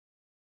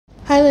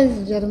Hi ladies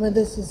and gentlemen,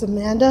 this is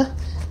Amanda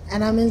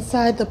and I'm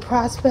inside the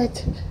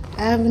Prospect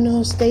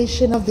Avenue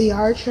station of the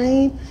R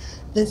train.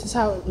 This is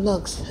how it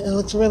looks. It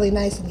looks really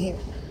nice in here.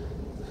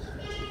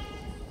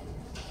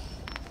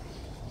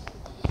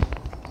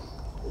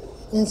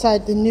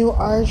 Inside the new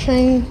R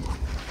train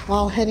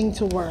while heading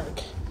to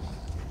work.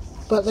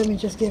 But let me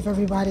just give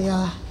everybody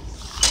a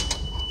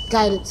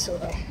guided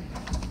tour.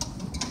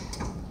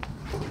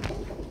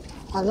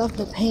 I love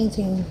the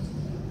painting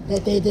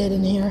that they did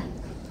in here.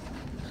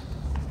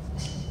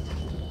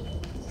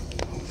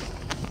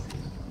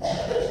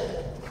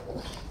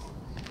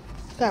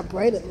 Look how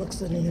bright it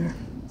looks in here.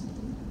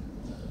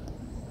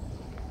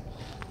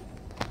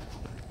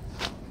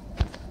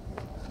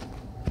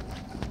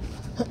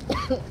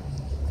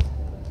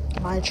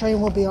 My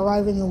train will be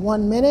arriving in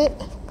 1 minute,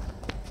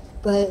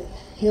 but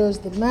here's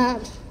the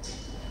map.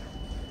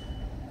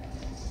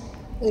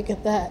 Look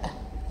at that.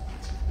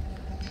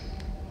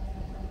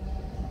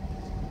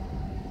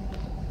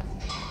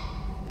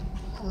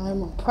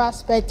 I'm on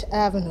Prospect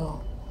Avenue.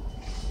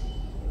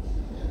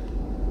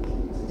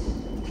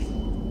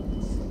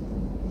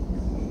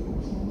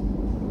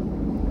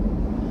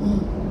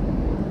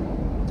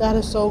 That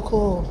is so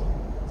cool.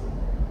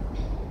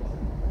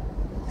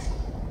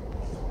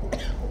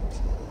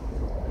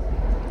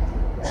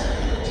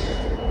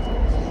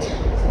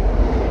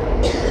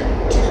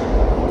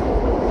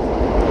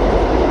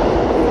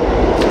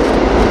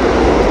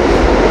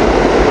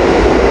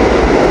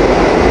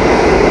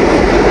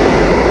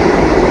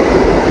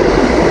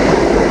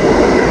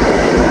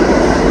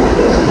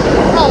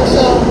 Oh,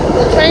 so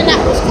the train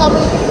that was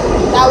coming,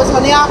 that was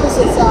on the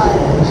opposite side.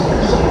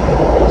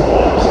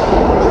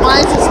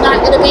 Mine is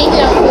not going to be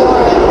here for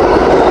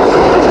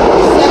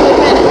 7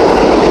 minutes.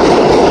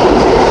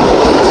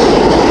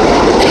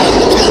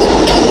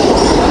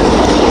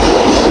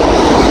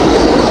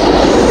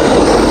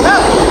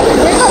 Oh,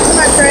 here goes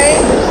my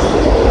train.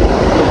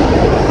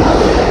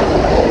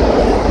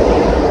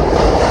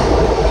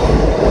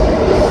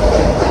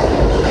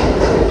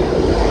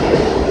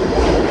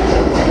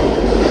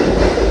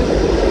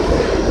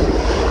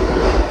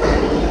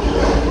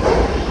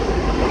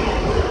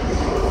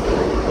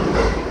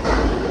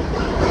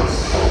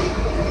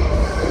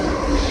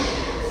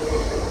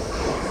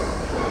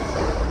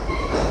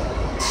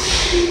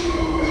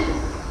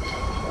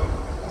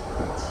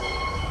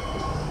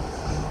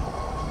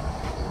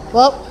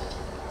 Well,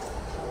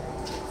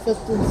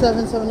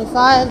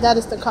 5775, that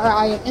is the car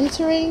I am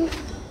entering.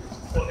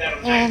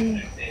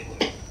 And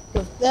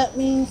with that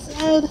being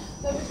said,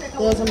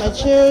 those are my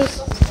chairs.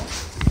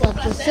 So I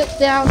can sit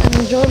down and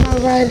enjoy my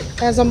ride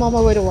as I'm on my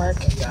way to work.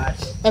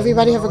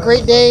 Everybody have a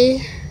great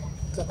day.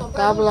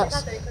 God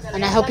bless.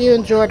 And I hope you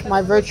enjoyed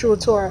my virtual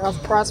tour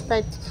of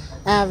Prospect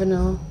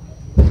Avenue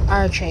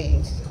R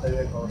train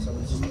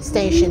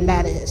station,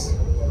 that is.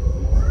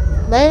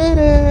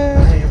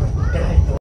 Later.